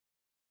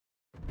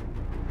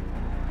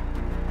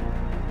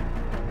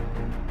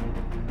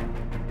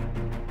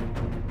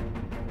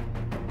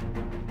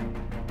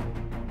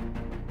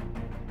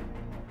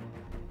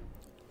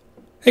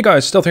Hey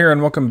guys, Stealth here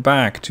and welcome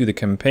back to the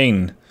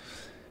campaign.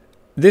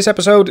 This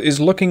episode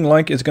is looking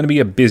like it's going to be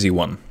a busy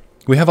one.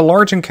 We have a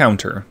large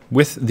encounter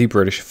with the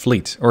British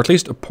fleet, or at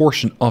least a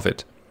portion of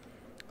it.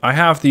 I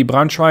have the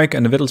Braunschweig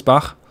and the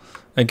Wittelsbach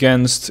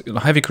against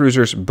heavy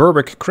cruisers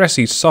Berwick,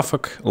 Cressy,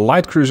 Suffolk,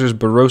 light cruisers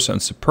Barossa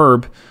and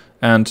Superb,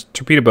 and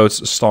torpedo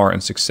boats Star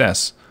and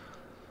Success.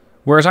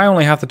 Whereas I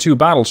only have the two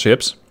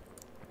battleships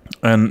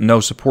and no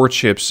support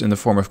ships in the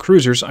form of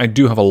cruisers, I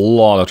do have a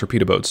lot of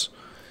torpedo boats,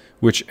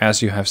 which,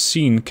 as you have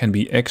seen, can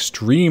be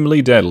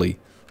extremely deadly.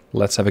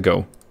 Let's have a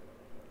go.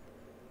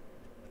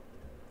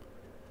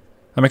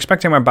 I'm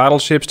expecting my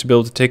battleships to be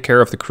able to take care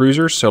of the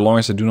cruisers, so long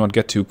as they do not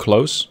get too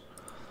close.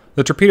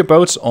 The torpedo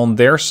boats on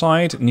their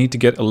side need to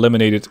get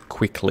eliminated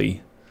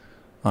quickly.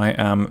 I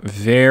am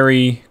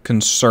very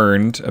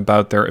concerned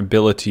about their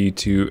ability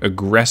to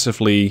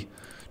aggressively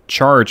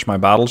charge my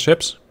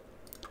battleships,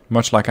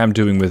 much like I'm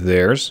doing with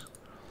theirs,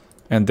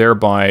 and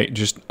thereby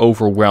just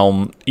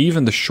overwhelm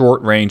even the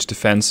short-range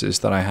defenses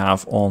that I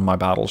have on my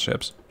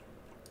battleships.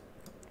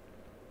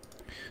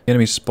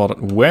 Enemy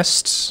spotted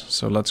west,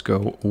 so let's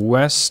go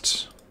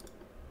west.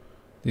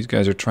 These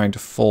guys are trying to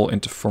fall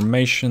into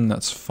formation,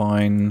 that's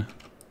fine.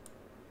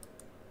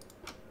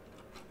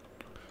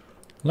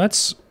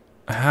 Let's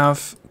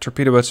have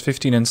torpedo boats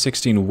 15 and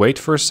 16 wait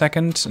for a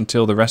second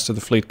until the rest of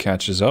the fleet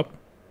catches up.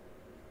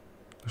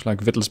 Looks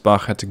like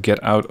Wittelsbach had to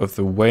get out of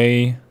the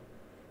way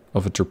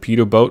of a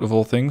torpedo boat, of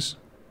all things.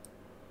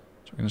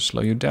 So we're going to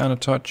slow you down a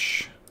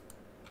touch.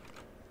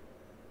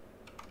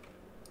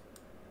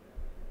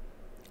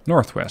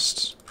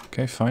 Northwest.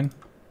 Okay, fine.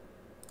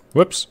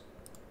 Whoops.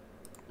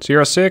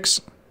 Sierra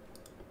 6.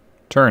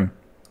 Turn.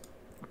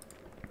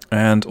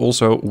 And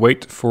also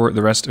wait for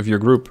the rest of your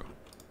group.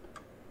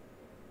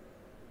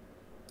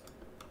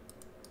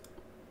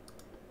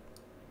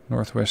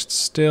 Northwest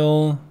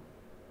still.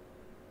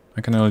 I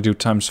can only do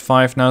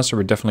 ×5 now, so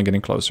we're definitely getting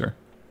closer.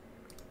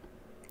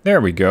 There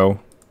we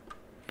go.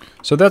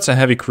 So that's a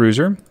heavy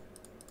cruiser.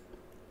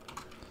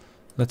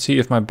 Let's see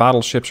if my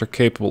battleships are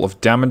capable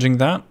of damaging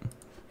that.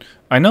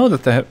 I know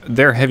that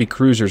their heavy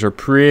cruisers are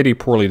pretty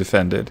poorly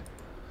defended.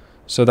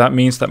 So that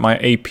means that my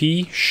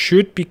AP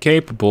should be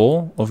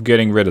capable of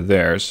getting rid of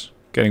theirs.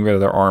 Getting rid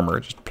of their armor.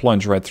 Just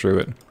plunge right through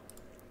it.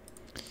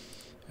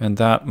 And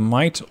that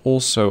might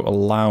also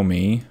allow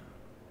me...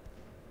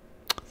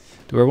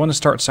 Do I want to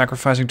start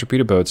sacrificing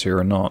torpedo boats here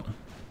or not?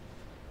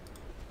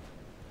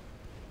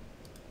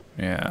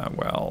 Yeah,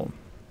 well,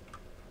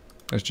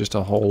 there's just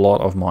a whole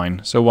lot of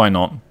mine, so why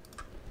not?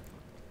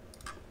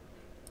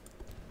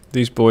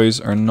 These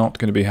boys are not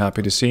going to be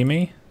happy to see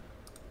me.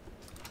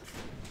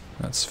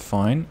 That's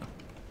fine.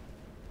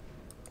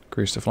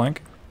 Increase the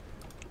flank.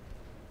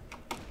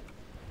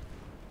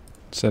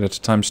 Set it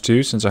to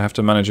 ×2, since I have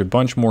to manage a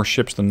bunch more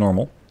ships than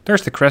normal.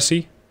 There's the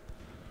Cressy.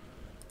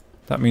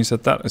 That means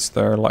that that is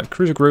their light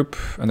cruiser group,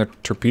 and their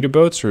torpedo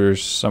boats are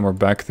somewhere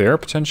back there,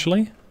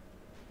 potentially.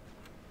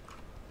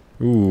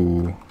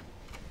 Ooh.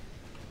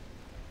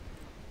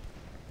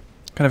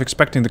 Kind of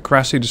expecting the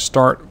Cressy to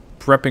start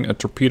prepping a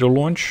torpedo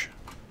launch.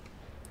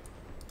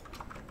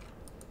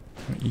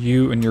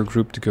 You and your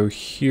group to go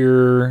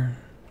here.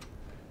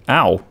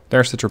 Ow!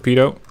 There's the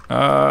torpedo.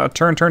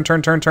 Turn.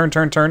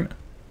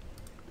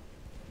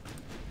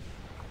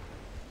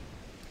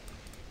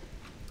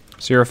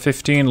 Sierra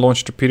 15,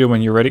 launch torpedo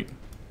when you're ready.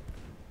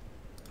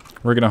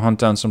 We're gonna hunt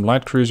down some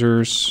light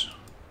cruisers.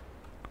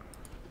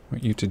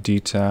 Want you to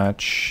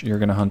detach. You're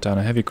gonna hunt down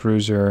a heavy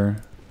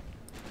cruiser.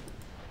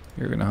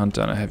 You're gonna hunt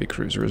down a heavy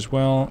cruiser as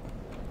well.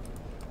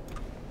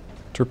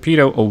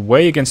 Torpedo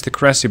away against the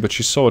Cressy, but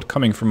she saw it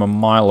coming from a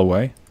mile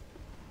away,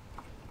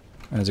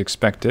 as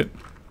expected.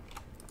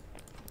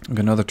 I've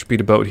got another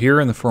torpedo boat here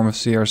in the form of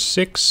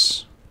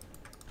CR6.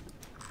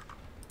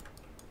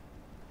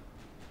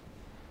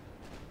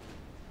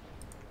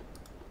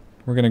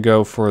 We're gonna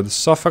go for the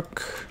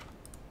Suffolk.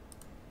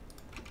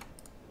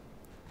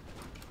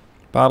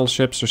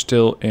 Battleships are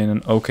still in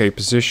an okay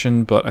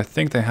position, but I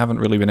think they haven't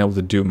really been able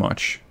to do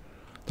much.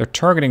 They're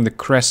targeting the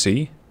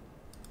Cressy.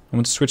 I'm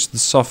going to switch to the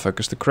Suffolk,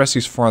 because the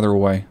Cressy's farther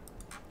away.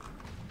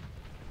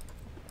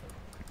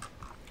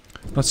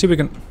 Let's see if we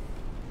can...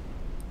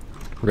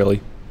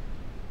 Really?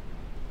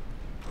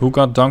 Who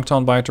got dunked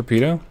on by a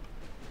torpedo?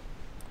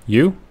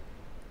 You?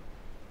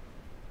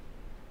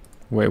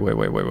 Wait.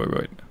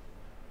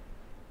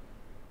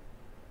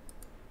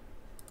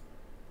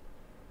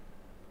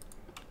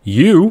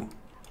 You?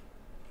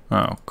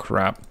 Oh,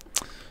 crap.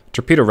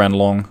 Torpedo ran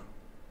long.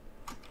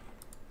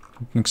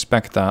 Didn't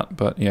expect that,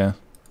 but yeah.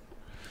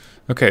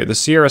 Okay, the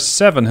Sierra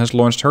 7 has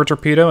launched her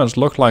torpedo and it's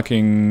looks like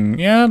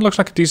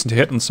a decent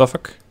hit on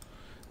Suffolk.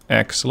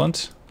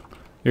 Excellent.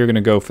 You're gonna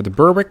go for the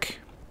Berwick.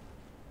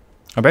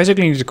 I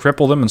basically need to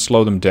cripple them and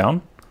slow them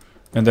down,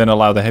 and then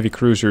allow the heavy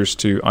cruisers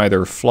to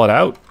either flood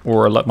out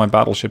or let my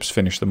battleships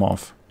finish them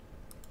off.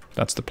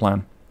 That's the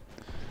plan.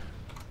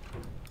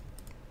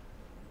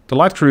 The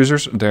light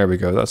cruisers, there we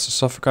go, that's the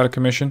Suffolk out of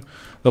commission.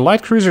 The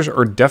light cruisers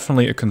are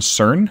definitely a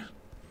concern.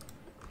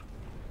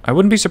 I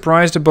wouldn't be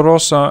surprised if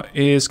Barossa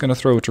is going to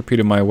throw a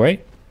torpedo my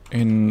way.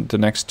 in the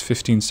next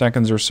 15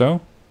 seconds or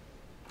so.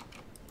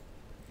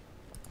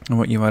 I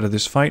want you out of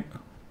this fight.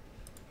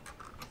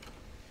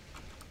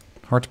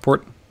 Hard to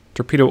port.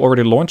 Torpedo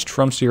already launched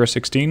from Sierra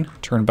 16.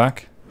 Turn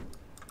back.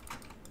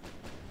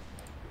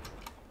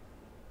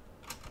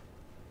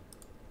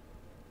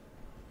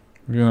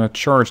 We're gonna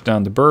charge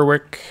down the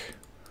Berwick.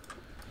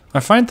 I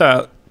find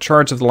that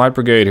charge of the Light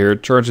Brigade here,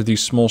 charge of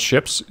these small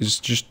ships, is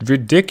just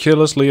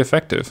ridiculously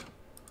effective.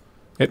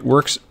 It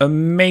works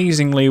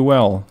amazingly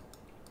well.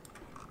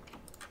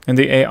 And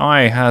the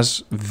AI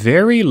has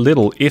very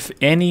little, if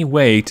any,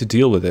 way to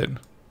deal with it.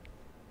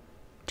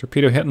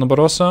 Torpedo hitting the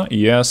Barossa?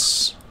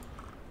 Yes.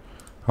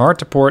 Hard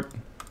to port.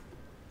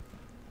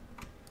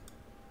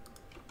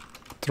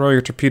 Throw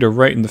your torpedo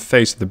right in the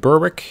face of the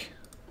Berwick.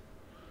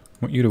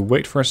 I want you to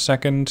wait for a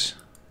second.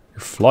 You're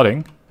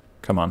flooding.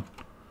 Come on.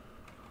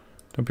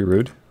 Don't be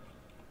rude.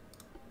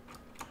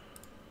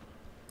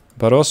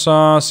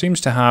 Barossa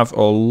seems to have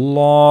a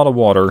lot of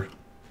water.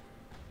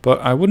 But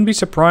I wouldn't be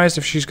surprised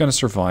if she's going to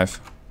survive.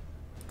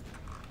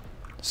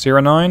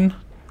 Sierra 9.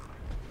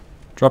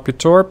 Drop your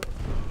torp.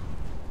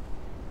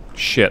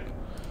 Shit.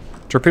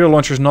 Torpedo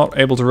launcher is not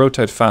able to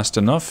rotate fast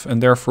enough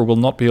and therefore will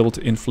not be able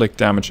to inflict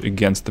damage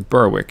against the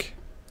Berwick.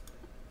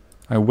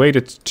 I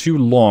waited too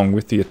long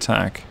with the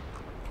attack.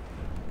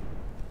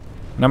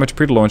 Now my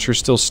torpedo launcher is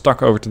still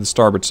stuck over to the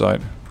starboard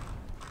side.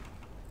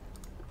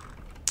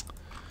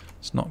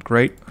 It's not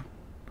great.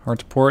 Hard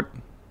to port.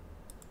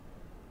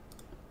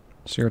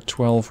 Sierra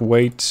 12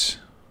 wait.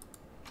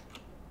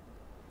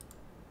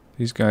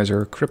 These guys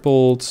are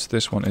crippled.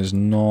 This one is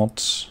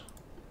not.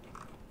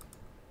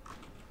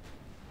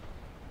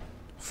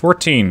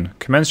 14.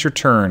 Commence your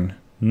turn.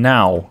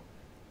 Now.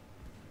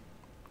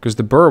 Because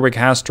the Berwick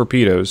has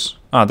torpedoes.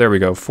 Ah, there we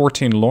go.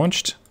 14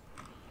 launched.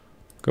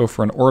 Go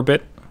for an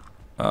orbit.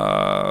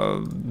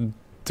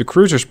 The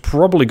cruiser's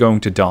probably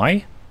going to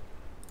die.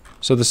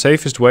 So the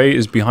safest way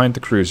is behind the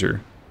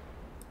cruiser.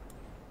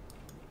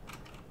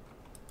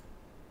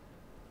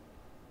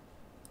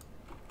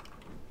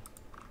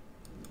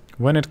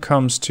 When it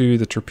comes to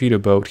the torpedo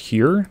boat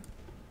here,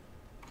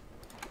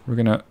 we're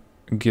gonna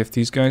give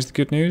these guys the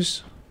good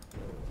news.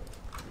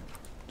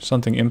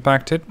 Something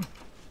impacted.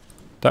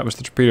 That was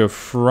the torpedo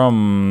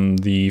from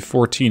the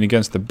 14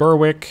 against the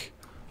Berwick.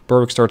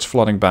 Berwick starts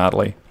flooding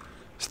badly.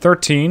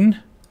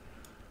 13.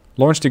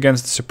 Launched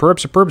against the Superb.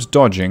 Superb's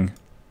dodging.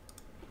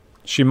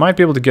 She might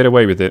be able to get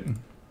away with it.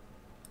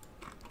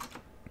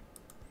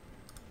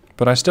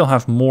 But I still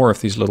have more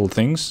of these little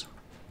things.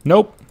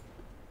 Nope.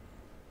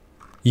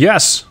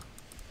 Yes!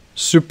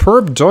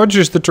 Superb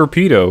dodges the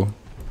torpedo.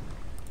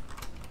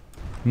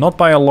 Not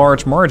by a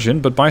large margin,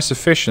 but by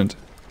sufficient.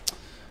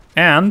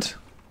 And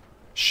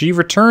she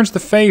returns the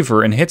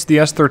favor and hits the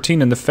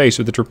S-13 in the face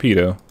with the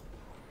torpedo.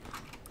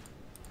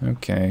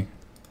 Okay.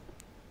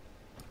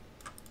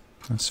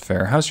 That's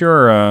fair. How's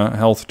your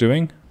health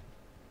doing?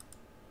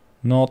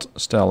 Not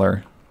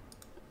stellar.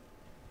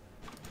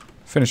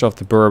 Finish off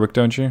the Berwick,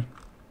 don't you?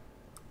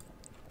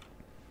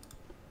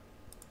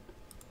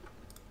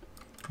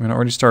 I'm gonna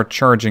already start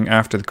charging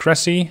after the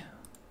Cressy.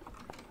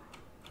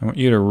 I want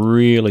you to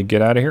really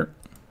get out of here.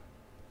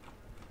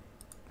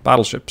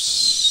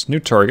 Battleships. New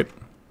target.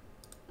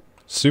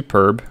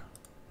 Superb.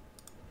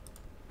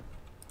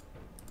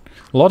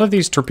 A lot of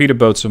these torpedo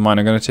boats of mine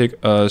are going to take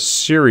a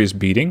serious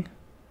beating,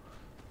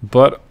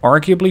 but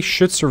arguably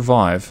should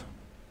survive.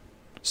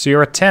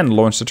 Sierra 10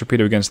 launched a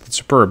torpedo against the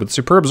Superb, but the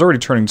Superb is already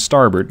turning to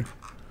starboard.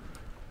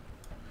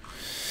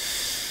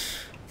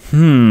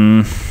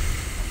 Let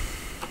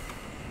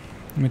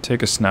me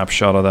take a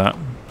snapshot of that.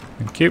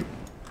 Thank you.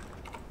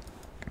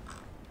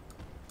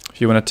 If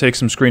you want to take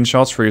some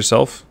screenshots for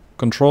yourself,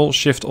 Control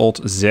Shift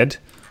Alt Z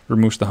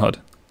removes the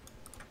HUD.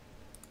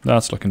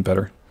 That's looking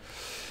better.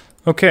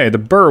 Okay, the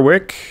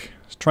Berwick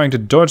is trying to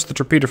dodge the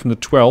torpedo from the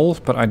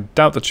 12, but I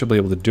doubt that she'll be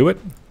able to do it.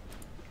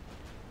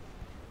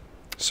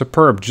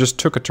 Superb just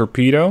took a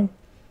torpedo.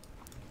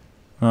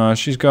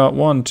 She's got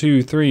 1,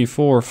 2, 3,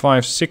 4,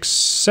 5, 6,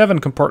 7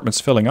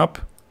 compartments filling up.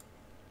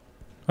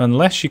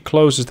 Unless she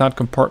closes that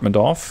compartment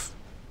off,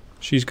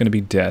 she's going to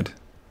be dead.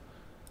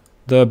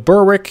 The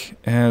Berwick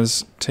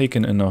has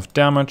taken enough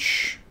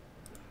damage.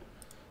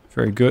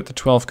 Very good. The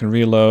 12 can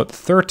reload. The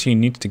 13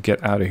 needs to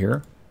get out of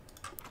here.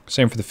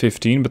 Same for the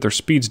 15, but their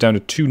speed's down to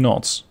 2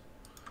 knots.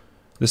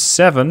 The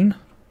 7...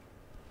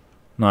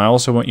 No, I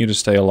also want you to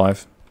stay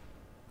alive.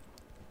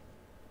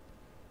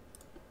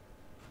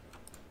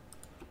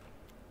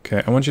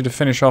 Okay, I want you to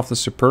finish off the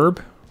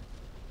Superb.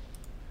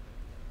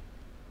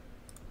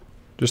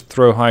 Just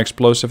throw high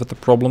explosive at the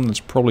problem. That's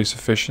probably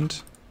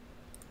sufficient.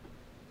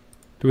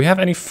 Do we have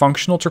any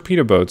functional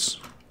torpedo boats?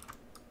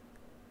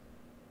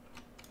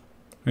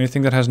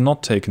 Anything that has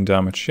not taken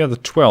damage? Yeah, the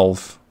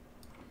 12.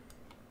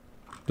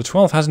 The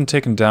 12 hasn't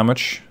taken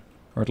damage,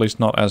 or at least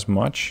not as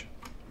much.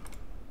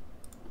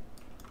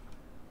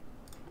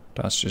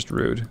 That's just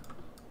rude.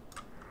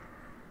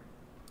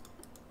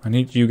 I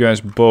need you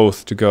guys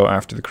both to go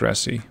after the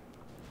Cressy.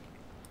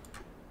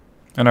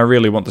 And I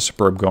really want the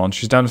Superb gone.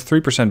 She's down to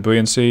 3%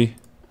 buoyancy.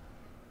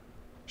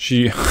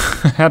 She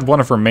had one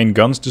of her main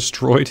guns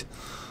destroyed.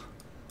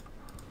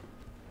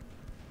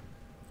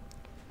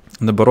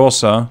 And the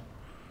Barossa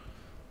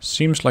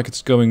seems like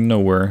it's going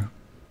nowhere.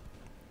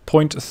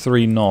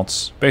 0.3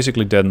 knots.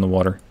 Basically dead in the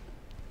water.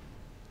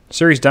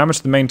 Serious damage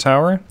to the main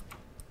tower.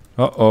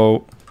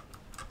 Uh-oh.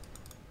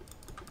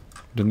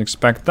 Didn't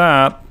expect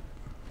that.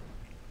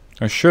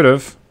 I should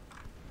have.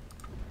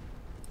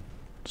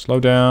 Slow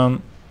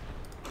down.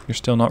 You're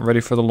still not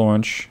ready for the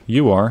launch.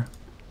 You are.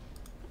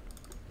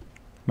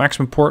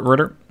 Maximum port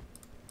rudder.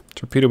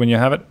 Torpedo when you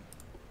have it.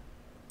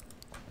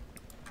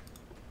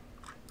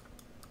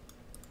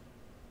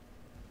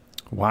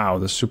 Wow,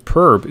 the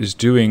Superb is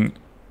doing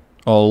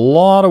a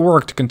lot of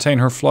work to contain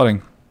her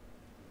flooding.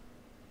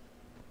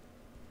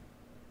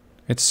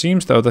 It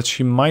seems, though, that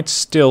she might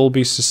still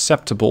be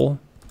susceptible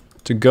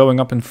to going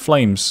up in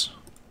flames.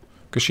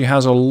 Because she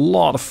has a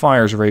lot of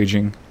fires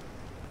raging.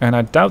 And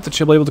I doubt that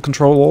she'll be able to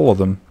control all of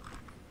them.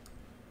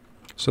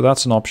 So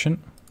that's an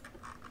option.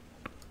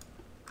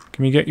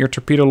 Can we get your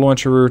torpedo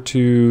launcher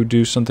to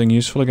do something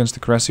useful against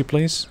the Cressy,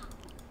 please?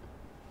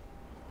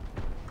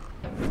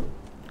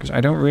 Because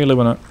I don't really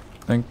want to...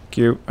 Thank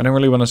you. I don't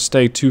really want to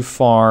stay too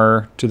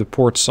far to the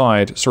port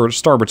side, sort of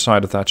starboard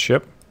side of that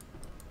ship.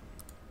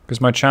 Because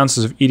my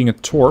chances of eating a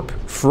torp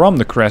from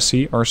the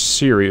Cressy are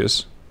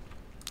serious.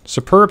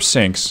 Superb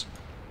sinks.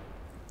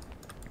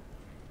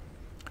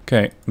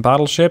 Okay,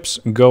 battleships,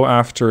 go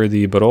after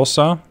the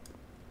Barossa.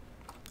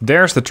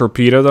 There's the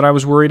torpedo that I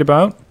was worried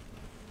about.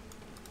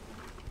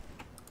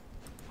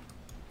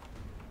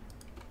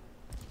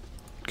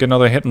 Get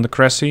another hit on the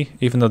Cressy,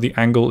 even though the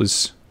angle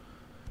is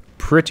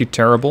pretty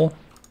terrible.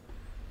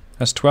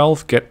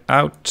 S12, get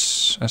out.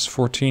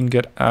 S14,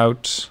 get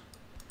out.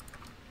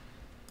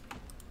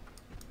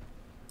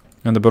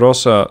 And the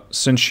Barossa,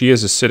 since she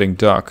is a sitting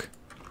duck,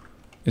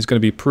 is going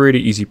to be pretty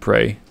easy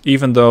prey,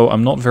 even though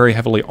I'm not very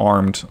heavily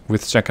armed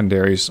with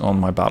secondaries on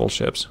my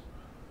battleships.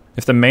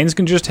 If the mains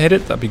can just hit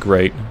it, that'd be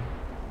great.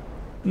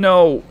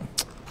 No!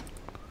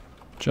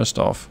 Just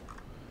off.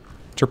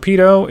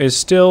 Torpedo is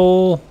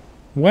still...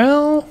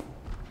 well...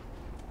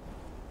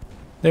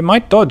 they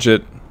might dodge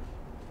it.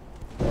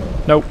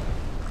 Nope.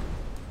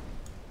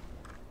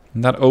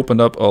 And that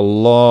opened up a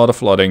lot of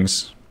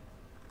floodings.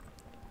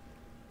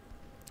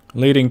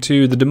 Leading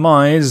to the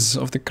demise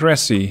of the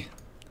Cressy.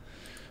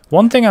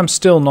 One thing I'm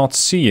still not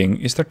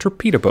seeing is their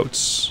torpedo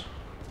boats.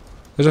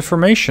 There's a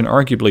formation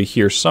arguably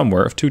here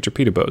somewhere of 2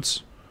 torpedo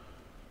boats.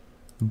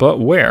 But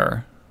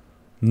where?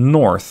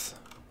 North.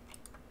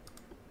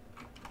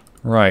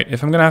 Right,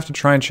 if I'm gonna have to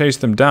try and chase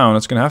them down,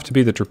 it's gonna have to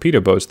be the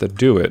torpedo boats that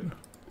do it.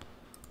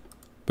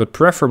 But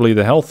preferably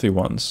the healthy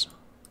ones.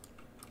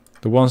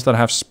 The ones that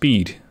have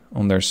speed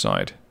on their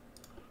side.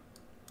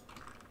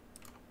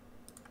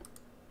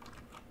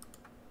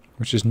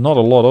 Which is not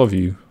a lot of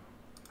you.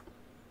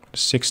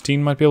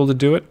 16 might be able to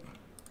do it.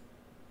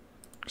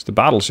 Because the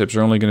battleships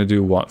are only going to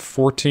do what?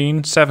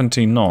 14?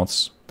 17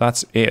 knots.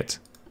 That's it.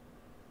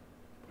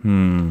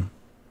 I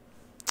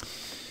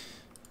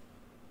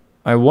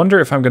wonder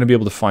if I'm going to be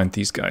able to find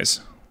these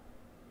guys.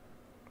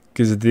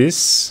 Because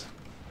this...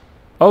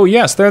 oh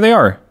yes, there they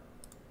are.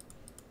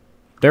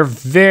 They're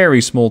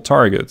very small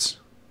targets.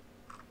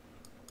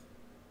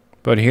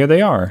 But here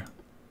they are.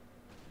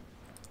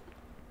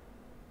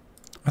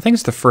 I think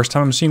it's the first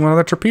time I'm seeing one of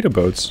their torpedo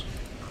boats.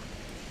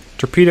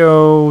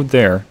 Torpedo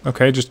there.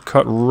 Okay, just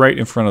cut right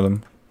in front of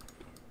them.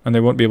 And they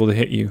won't be able to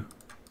hit you.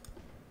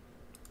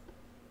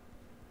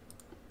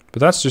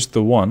 But that's just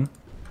the one.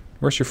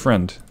 Where's your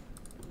friend?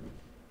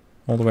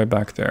 All the way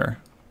back there.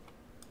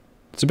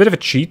 It's a bit of a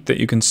cheat that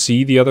you can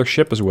see the other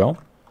ship as well.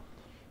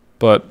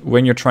 But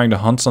when you're trying to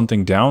hunt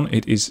something down,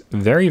 it is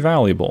very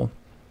valuable.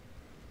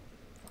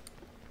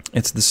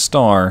 It's the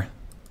Star.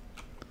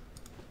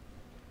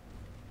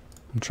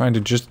 I'm trying to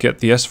just get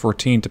the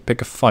S14 to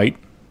pick a fight.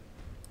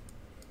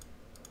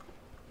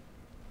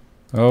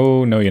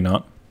 Oh, no you're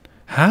not.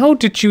 How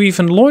did you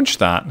even launch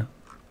that?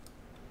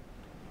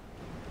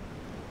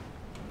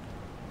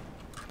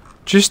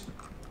 Just...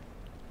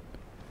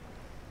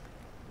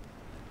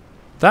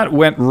 that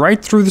went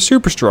right through the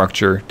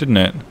superstructure, didn't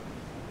it?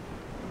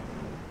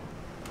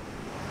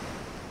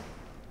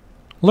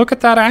 Look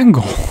at that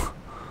angle.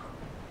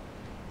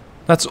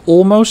 That's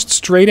almost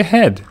straight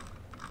ahead.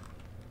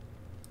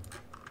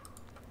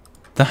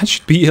 That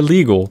should be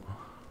illegal.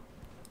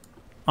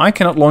 I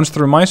cannot launch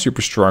through my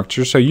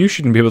superstructure, so you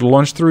shouldn't be able to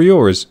launch through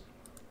yours.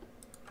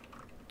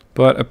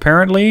 But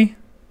apparently,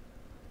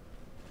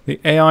 the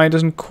AI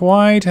doesn't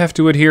quite have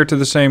to adhere to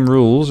the same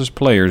rules as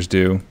players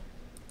do.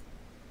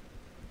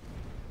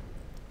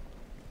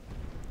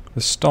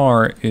 The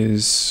Star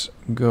is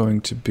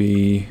going to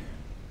be...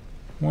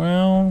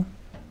 well,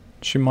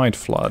 she might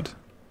flood.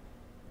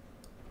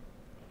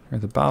 Here are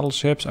the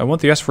battleships. I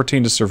want the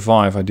S14 to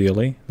survive,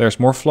 ideally. There's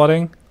more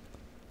flooding.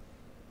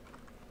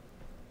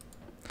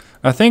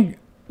 I think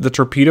the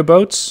torpedo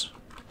boats,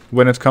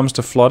 when it comes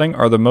to flooding,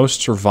 are the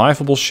most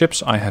survivable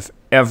ships I have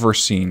ever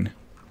seen.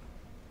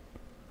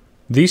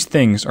 These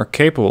things are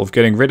capable of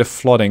getting rid of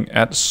flooding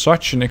at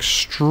such an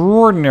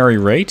extraordinary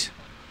rate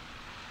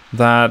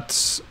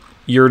that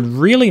you're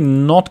really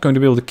not going to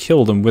be able to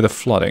kill them with a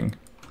flooding.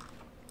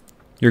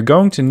 You're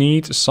going to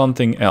need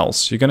something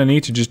else. You're going to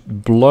need to just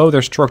blow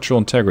their structural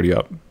integrity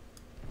up.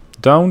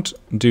 Don't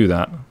do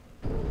that.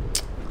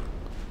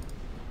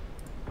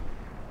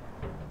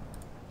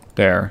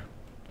 There.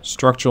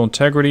 Structural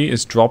integrity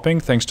is dropping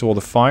thanks to all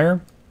the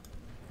fire.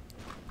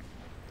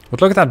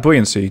 But look at that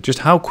buoyancy. Just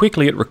how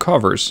quickly it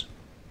recovers.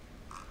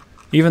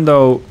 Even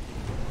though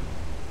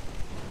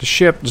the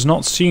ship does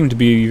not seem to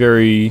be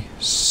very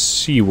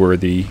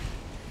seaworthy,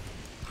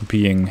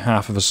 being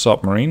half of a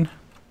submarine.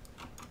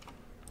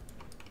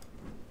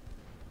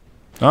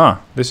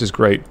 Ah, this is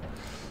great.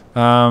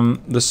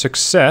 The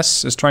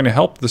success is trying to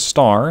help the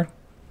star,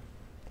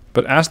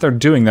 but as they're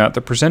doing that,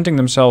 they're presenting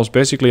themselves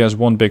basically as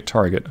one big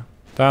target.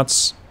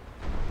 That's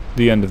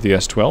the end of the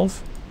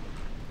S12.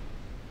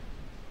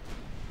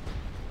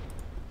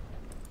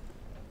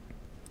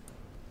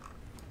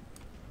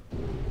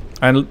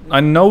 I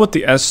know what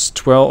the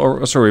S12,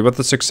 or sorry, what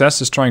the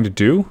success is trying to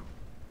do,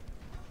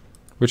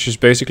 which is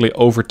basically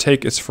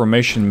overtake its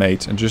formation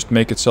mate and just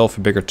make itself a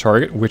bigger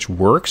target, which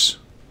works,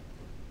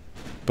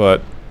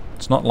 but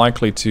it's not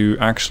likely to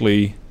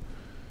actually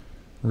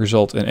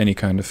result in any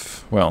kind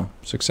of, well,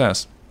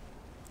 success.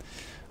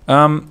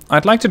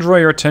 I'd like to draw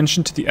your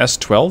attention to the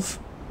S12.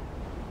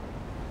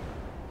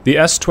 The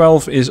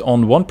S12 is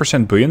on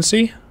 1%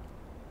 buoyancy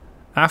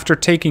after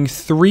taking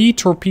 3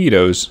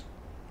 torpedoes.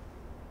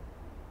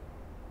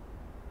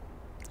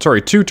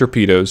 Sorry, 2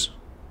 torpedoes.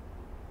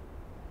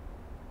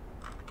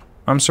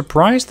 I'm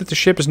surprised that the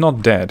ship is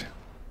not dead.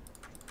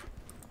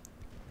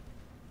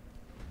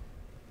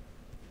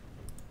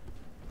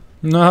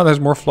 No, there's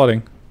more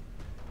flooding.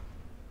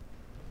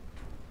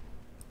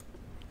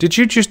 Did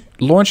you just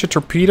launch a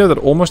torpedo that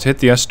almost hit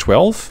the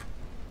S12?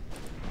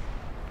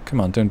 Come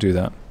on, don't do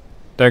that.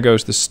 There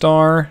goes the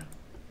star.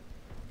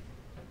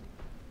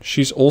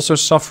 She's also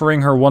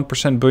suffering her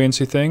 1%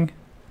 buoyancy thing.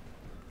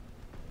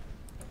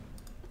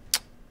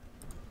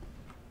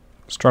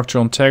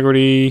 Structural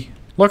integrity.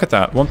 Look at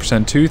that.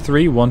 1%, 2,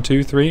 3, 1,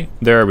 2, 3.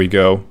 There we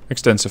go.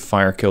 Extensive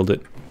fire killed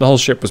it. The whole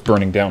ship was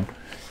burning down.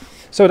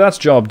 So that's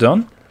job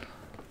done.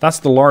 That's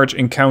the large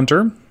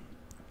encounter.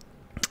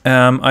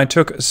 I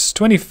took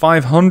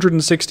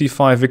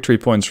 2,565 victory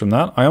points from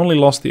that. I only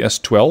lost the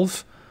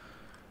S12.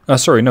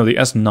 Sorry, no, the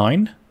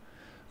S9.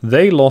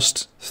 They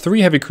lost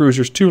 3 heavy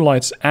cruisers, 2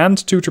 lights, and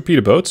 2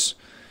 torpedo boats.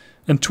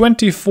 And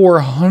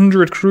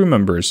 2,400 crew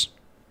members.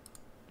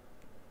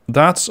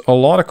 That's a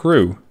lot of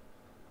crew.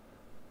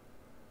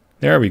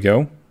 There we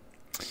go.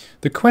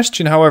 The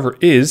question, however,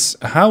 is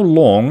how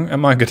long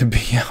am I going to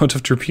be out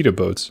of torpedo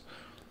boats?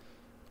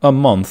 A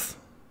month.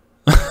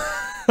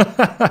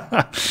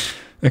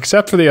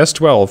 Except for the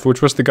S12,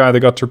 which was the guy that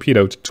got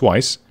torpedoed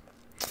twice.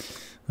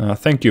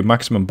 Thank you,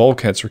 Maximum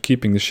Bulkheads, for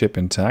keeping the ship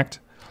intact.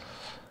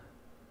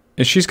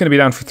 And she's going to be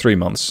down for 3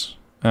 months.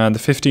 And the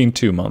 15,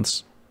 2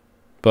 months.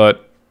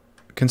 But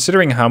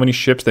considering how many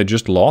ships they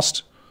just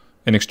lost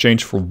in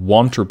exchange for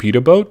 1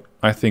 torpedo boat,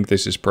 I think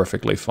this is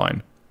perfectly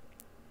fine.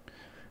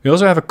 We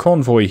also have a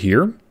convoy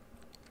here.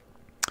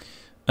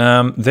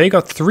 They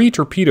got 3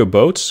 torpedo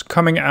boats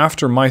coming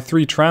after my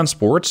 3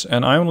 transports,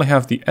 and I only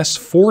have the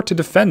S4 to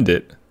defend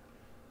it.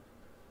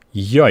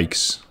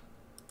 Yikes.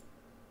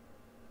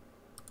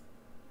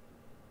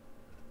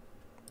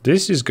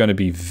 This is going to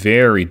be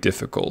very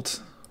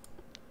difficult.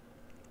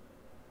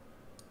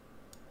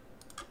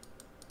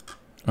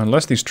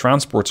 Unless these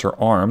transports are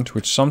armed,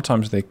 which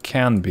sometimes they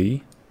can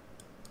be.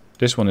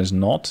 This one is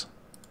not.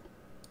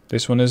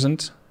 This one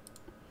isn't.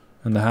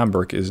 And the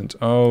Hamburg isn't.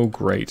 Oh,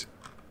 great.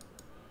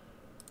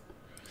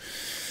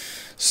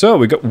 So,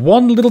 we got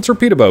 1 little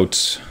torpedo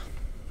boat.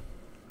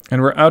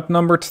 And we're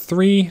outnumbered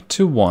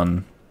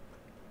 3-1.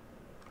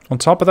 On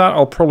top of that,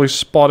 I'll probably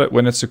spot it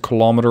when it's a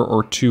kilometer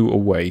or 2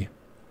 away.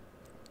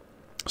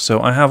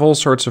 So, I have all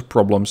sorts of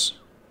problems.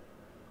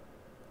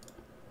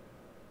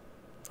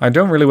 I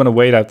don't really want to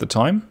wait out the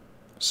time.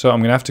 So,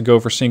 I'm going to have to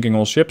go for sinking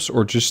all ships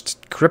or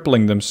just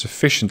crippling them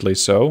sufficiently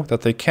so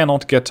that they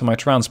cannot get to my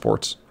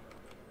transports.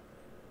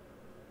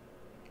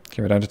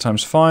 Okay, we're down to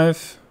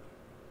 ×5.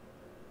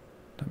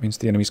 That means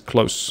the enemy's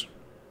close.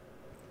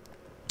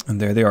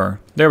 And there they are.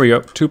 There we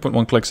go.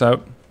 2.1 clicks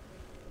out.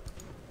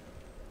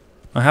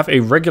 I have a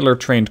regular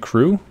trained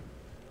crew,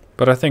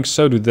 but I think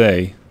so do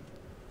they.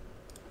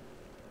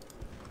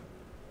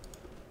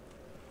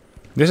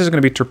 This is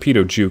going to be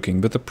torpedo juking,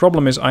 but the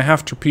problem is I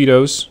have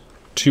torpedoes,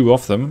 2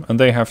 of them, and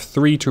they have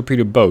 3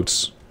 torpedo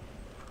boats.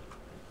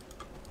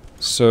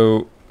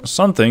 So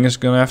something is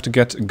going to have to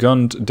get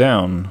gunned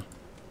down.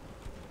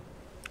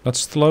 Let's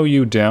slow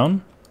you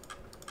down.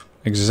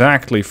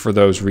 Exactly for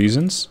those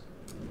reasons.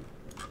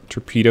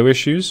 Torpedo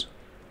issues.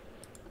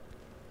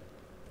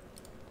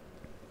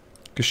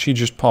 Because she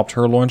just popped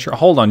her launcher.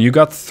 Hold on, you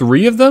got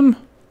 3 of them?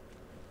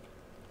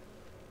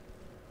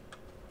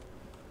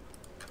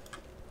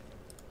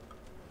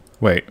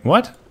 Wait,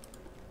 what?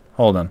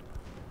 Hold on.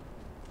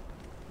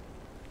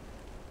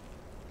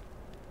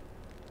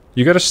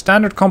 You got a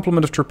standard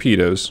complement of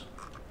torpedoes.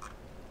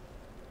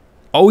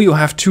 Oh, you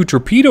have 2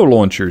 torpedo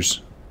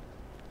launchers.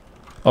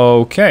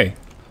 Okay.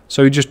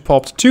 So he just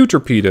popped 2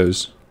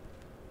 torpedoes.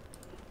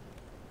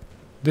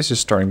 This is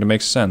starting to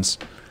make sense.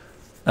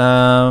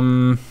 How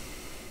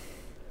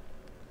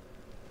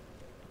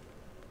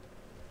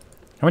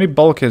many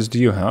bulkheads do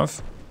you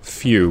have?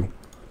 Few.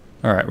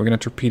 Alright, we're gonna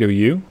torpedo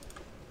you.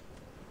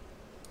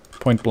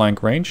 Point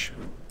blank range.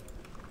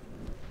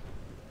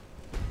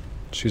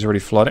 She's already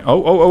flooding.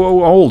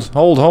 Oh,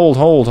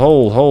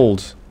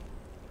 hold.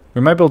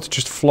 We might be able to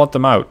just flood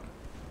them out.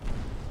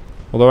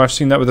 Although I've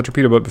seen that with a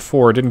torpedo boat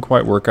before, it didn't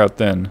quite work out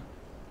then.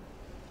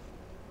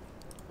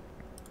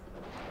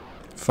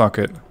 Fuck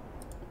it.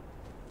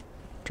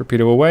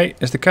 Torpedo away.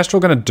 Is the Kestrel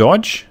gonna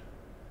dodge?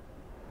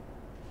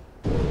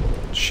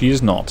 She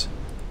is not.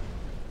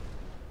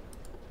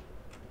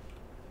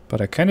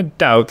 But I kind of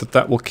doubt that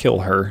that will kill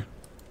her.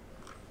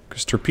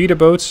 Because torpedo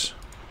boats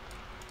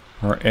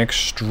are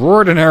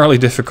extraordinarily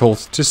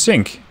difficult to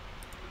sink.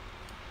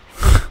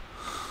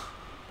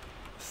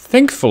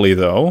 Thankfully,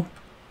 though,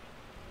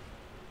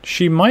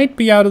 she might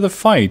be out of the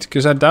fight,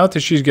 because I doubt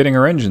that she's getting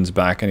her engines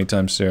back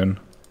anytime soon.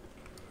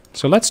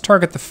 So let's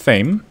target the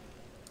Fame,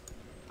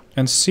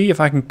 and see if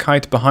I can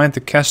kite behind the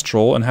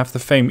Kestrel and have the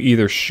Fame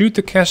either shoot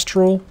the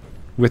Kestrel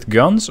with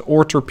guns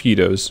or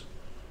torpedoes.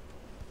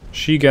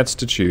 She gets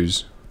to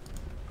choose.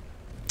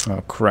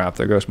 Oh crap,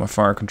 there goes my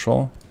fire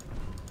control.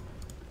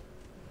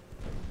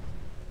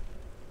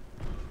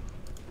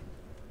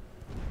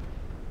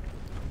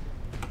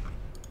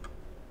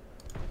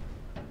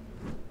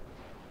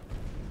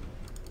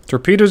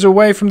 Torpedoes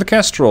away from the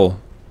Kestrel.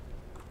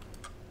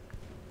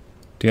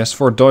 The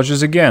S4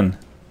 dodges again.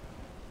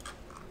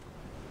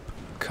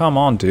 Come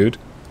on, dude.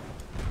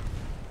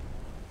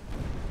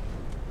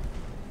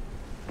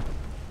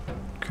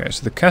 Okay,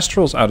 so the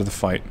Kestrel's out of the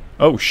fight.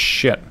 Oh,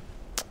 shit.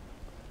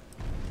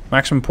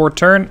 Maximum port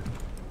turn.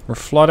 We're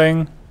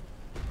flooding.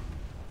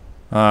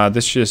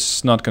 This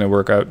just not gonna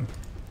work out.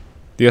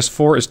 The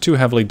S4 is too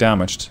heavily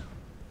damaged.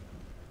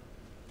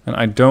 And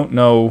I don't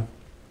know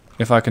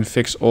if I can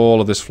fix all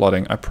of this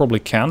flooding. I probably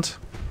can't.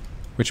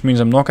 Which means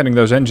I'm not getting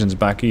those engines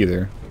back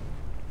either.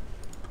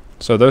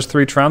 So those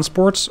 3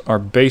 transports are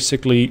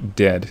basically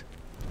dead.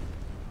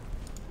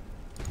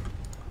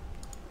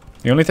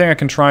 The only thing I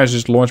can try is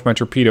just launch my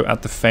torpedo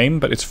at the Fame,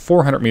 but it's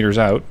 400 meters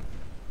out.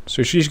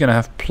 So she's gonna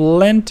have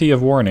plenty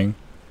of warning.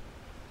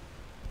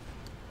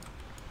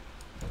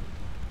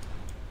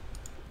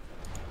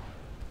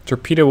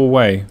 Torpedo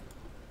away.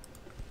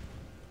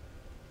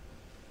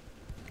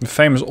 The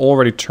Fame is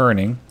already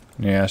turning.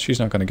 Yeah, she's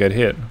not gonna get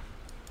hit.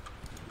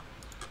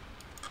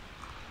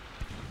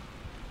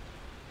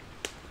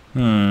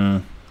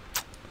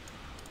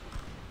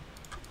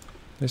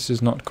 This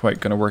is not quite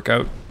gonna work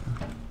out.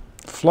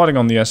 Flooding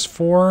on the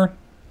S4.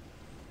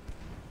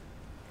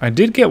 I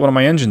did get one of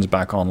my engines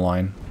back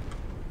online.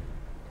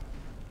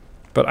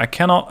 But I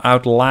cannot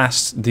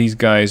outlast these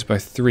guys by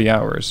 3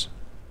 hours.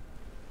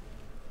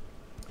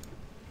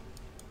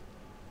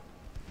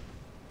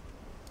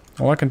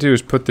 All I can do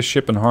is put the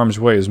ship in harm's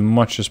way as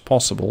much as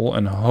possible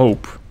and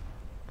hope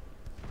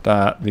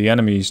that the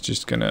enemy's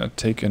just gonna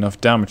take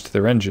enough damage to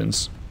their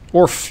engines.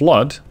 Or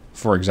flood,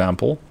 for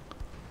example.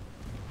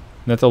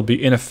 That they'll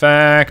be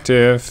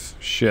ineffective.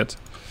 Shit.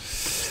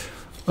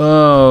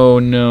 Oh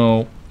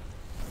no.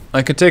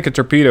 I could take a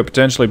torpedo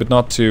potentially, but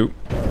not 2.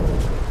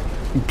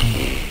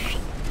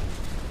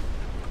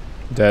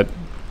 Dead.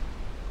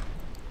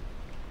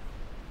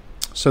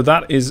 So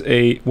that is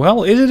a...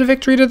 Well, is it a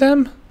victory to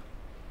them?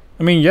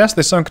 I mean, yes,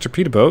 they sunk a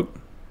torpedo boat.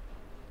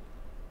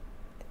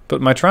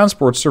 But my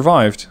transport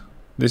survived.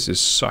 This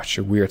is such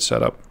a weird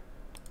setup.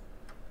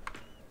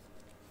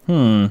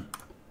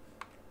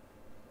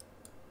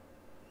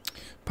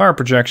 Power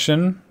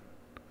projection.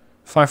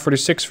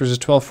 546 versus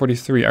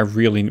 1243. I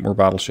really need more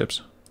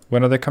battleships.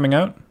 When are they coming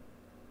out?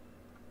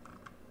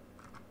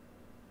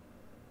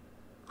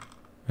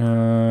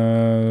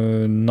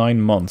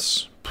 9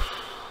 months.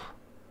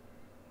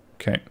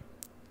 Okay.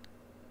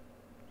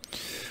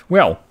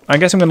 Well, I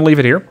guess I'm going to leave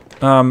it here.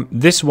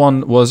 This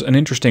one was an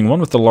interesting one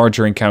with the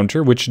larger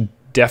encounter, which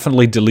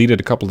definitely deleted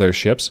a couple of their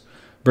ships,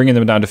 bringing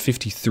them down to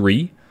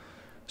 53.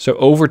 So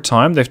over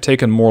time, they've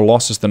taken more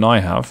losses than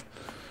I have.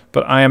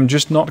 But I am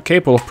just not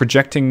capable of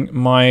projecting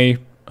my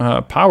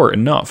power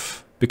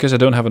enough, because I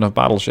don't have enough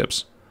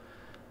battleships.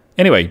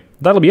 Anyway,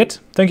 that'll be it.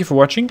 Thank you for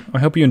watching. I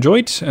hope you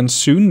enjoyed, and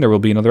soon there will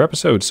be another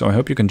episode, so I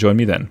hope you can join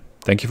me then.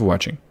 Thank you for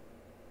watching.